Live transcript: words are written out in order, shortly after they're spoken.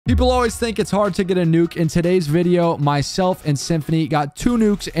People always think it's hard to get a nuke. In today's video, myself and Symfuhny got 2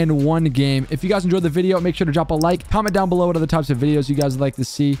 nukes in 1 game. If you guys enjoyed the video, make sure to drop a like. Comment down below what other types of videos you guys would like to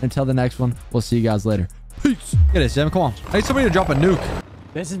see. Until the next one, we'll see you guys later. Peace. Get it, Sim. Come on. I need somebody to drop a nuke.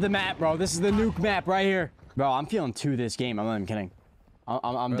 This is the map, bro. This is the nuke map right here. Bro, I'm feeling 2 this game. I'm not even kidding.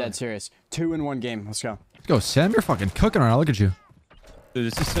 I'm dead serious. 2 in 1 game. Let's go. Let's go, Sim. You're fucking cooking right now. Look at you. Dude,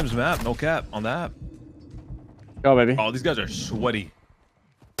 this is Sim's map. No cap on that. Go, baby. Oh, these guys are sweaty.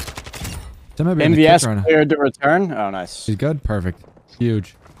 MVS right cleared to return. Oh, nice. He's good. Perfect.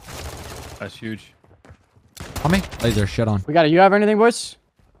 Huge. That's huge. On me. Laser shit on. We got it. You have anything, boys?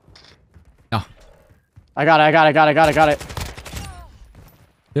 No. I got it.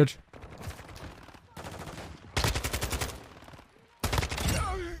 Huge.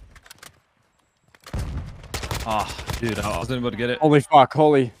 Ah, dude, I wasn't able to get it. Holy fuck.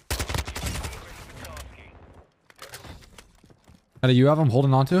 Holy. How do you have him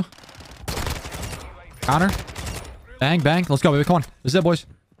holding on to? Counter. Bang, bang. Let's go, baby. Come on. This is it, boys.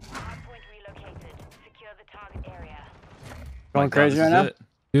 Going crazy right now?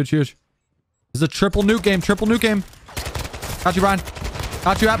 Huge, huge. This is a triple nuke game. Triple nuke game. Got you, Brian.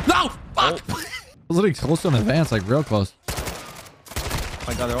 Got you, Ab. No! Fuck! I was literally close to an advance, like real close. Oh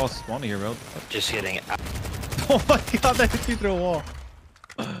my god, they're all spawning here, bro. Just kidding. Oh my god, that hit you through a wall.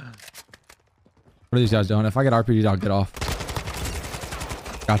 What are these guys doing? If I get RPG'd, I'll get off.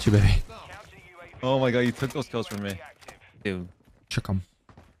 Got you, baby. Oh my god, you took those kills from me. Dude. Shook them.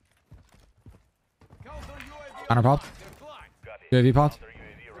 Counter popped. UAV popped.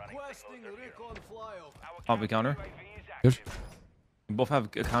 Pop the counter. Good. We both have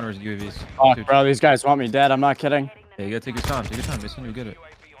counters UAVs. Oh, bro, these guys want me dead. I'm not kidding. Yeah, you gotta take your time. Take your time. Mason, you'll get it.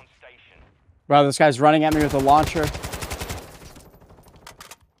 Bro, this guy's running at me with a launcher.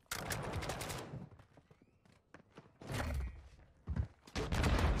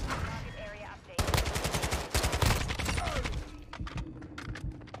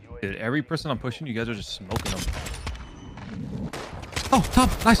 Dude, every person I'm pushing, you guys are just smoking them. Oh, top.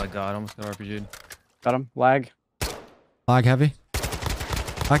 Nice. Oh my god, I almost got RPG'd. Got him. Lag. Lag heavy.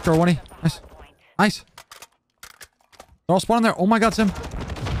 Back door 1E. Nice. Nice. They're all spawning there. Oh my god, Sim.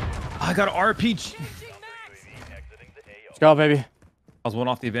 I got an RPG. Let's go, baby. I was 1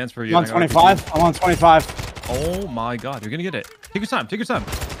 off the advance for you. I'm on 25. I'm on 25. Oh my god, you're gonna get it. Take your time. Take your time.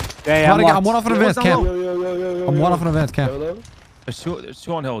 Yeah, I'm 1 off an advance camp. I'm 1 off an advance camp. There's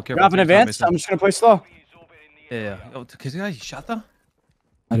two on hill. Careful. You're off in advance. I'm just gonna play slow. Yeah. Oh, cause the guy shot though.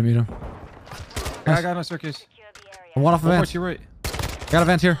 I didn't meet him. I got no circus. I'm 1 off One advance. to your right. I got a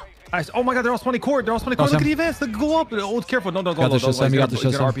vent here. Nice. Oh my god, they're all 20 cord. They're all 20 cord. Look at the advance. They go up. Oh, careful. No, don't go low. He's gonna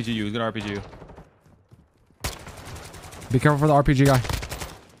RPG you. He's gonna RPG you. Be careful for the RPG guy.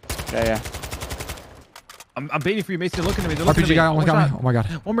 Yeah. I'm baiting for you, Mason. They're looking at me. They're looking at RPG me. guy almost got me. Oh my god.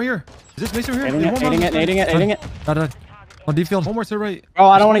 One more here. Is this Mason here? Nading it. Dead. On D field. One more to the right. Bro,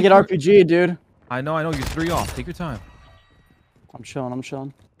 I don't want to get RPG, dude. I know. You're 3 off. Take your time. I'm chilling.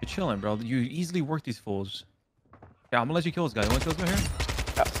 You're chilling, bro. You easily work these fools. Yeah, I'm gonna let you kill this guy. You want to kill this guy here?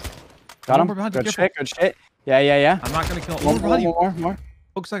 Got him. Good shit. Yeah. I'm not gonna kill him. More.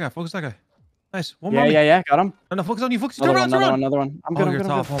 Focus that guy. Nice. One more. Yeah. Got him. No, focus on you. Focus. Another one. I'm good. You're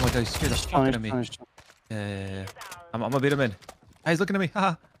top. Oh my god, you scared the fuck out of me. Yeah. I'm gonna beat him in. He's looking at me.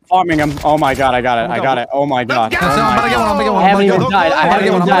 Haha. Farming him. Oh my god, I got it. Oh my god. I'm gonna get one. I haven't even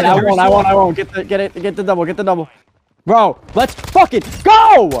died. I won't. Get the double. Bro, let's fucking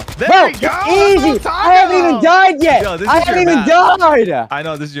go! There we go! Easy! I haven't even died yet! Yo, I haven't even died! I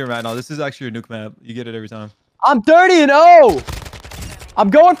know, this is your map. No, this is actually your nuke map. You get it every time. I'm 30-0! I'm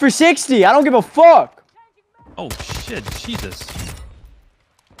going for 60. I don't give a fuck. Oh, shit. Jesus.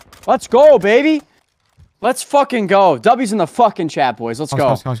 Let's go, baby. Let's fucking go. W's in the fucking chat, boys. Let's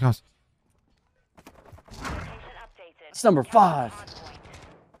go. Comes. It's number 5.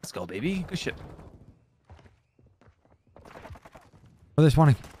 Let's go, baby. Good shit. Where are they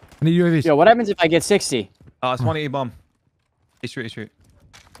spawning? I need UAVs. Yo, what happens if I get 60? It's 28 bomb. A straight.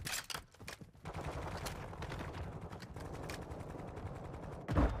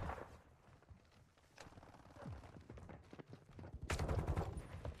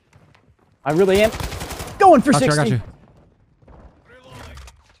 I really am going for 60. I got you.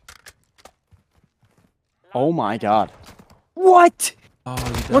 Oh my god. What?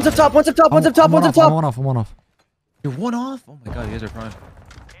 Oh, one's up top. I'm 1 off. You're 1 off? Oh my god, you guys are prime.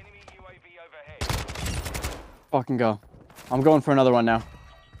 Fucking go. I'm going for another one now.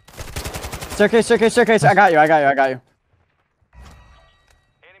 Staircase. I got you.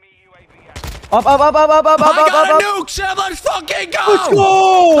 Up. I got a nuke, Sam. Let's fucking go. Let's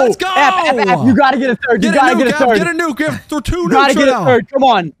go. Let's go. F. You gotta get a third. You gotta get a third. Get a nuke. We have two nukes Gotta get right a third. Come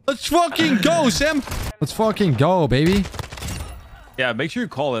on. Let's fucking go, Sam. Let's fucking go, baby. Yeah, make sure you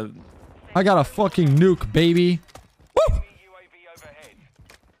call it. I got a fucking nuke, baby. Woo!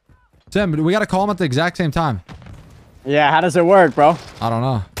 Sam, we gotta call him at the exact same time. Yeah, how does it work, bro? I don't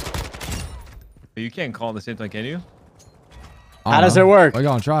know. You can't call at the same time, can you? How does it work? We're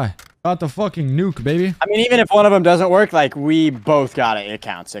gonna try. Got the fucking nuke, baby. I mean, even if one of them doesn't work, like, we both got it. It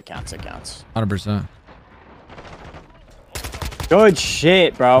counts. It counts. It counts. 100%. Good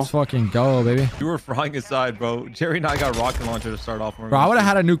shit, bro. Let's fucking go, baby. You were frying aside, bro. Jerry and I got rocket launcher to start off. Bro, I would have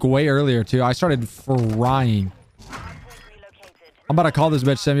had a nuke way earlier, too. I started frying. I'm about to call this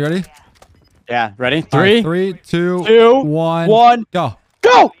bitch, Sam. You ready? Yeah, ready? All right, 3, 2, 2, 1. 1. Go.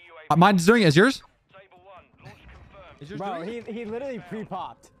 Go! Mine's doing it. Is yours? Bro, he literally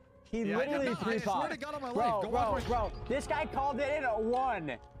pre-popped. He literally pre-popped. I swear to God on my life. Bro. This guy called it in at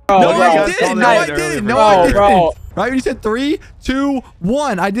 1. No, you I guys didn't. called No, it I earlier, didn't. bro. No, I didn't. Bro. Right when you said 3, 2,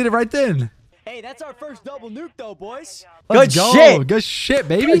 1, I did it right then. Hey, that's our first double nuke, though, boys. Let's Good go. shit. Good shit,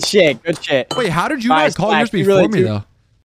 baby. Good shit. Good shit. Wait, how did you Nice, not call Black. yours You before really me, do. though?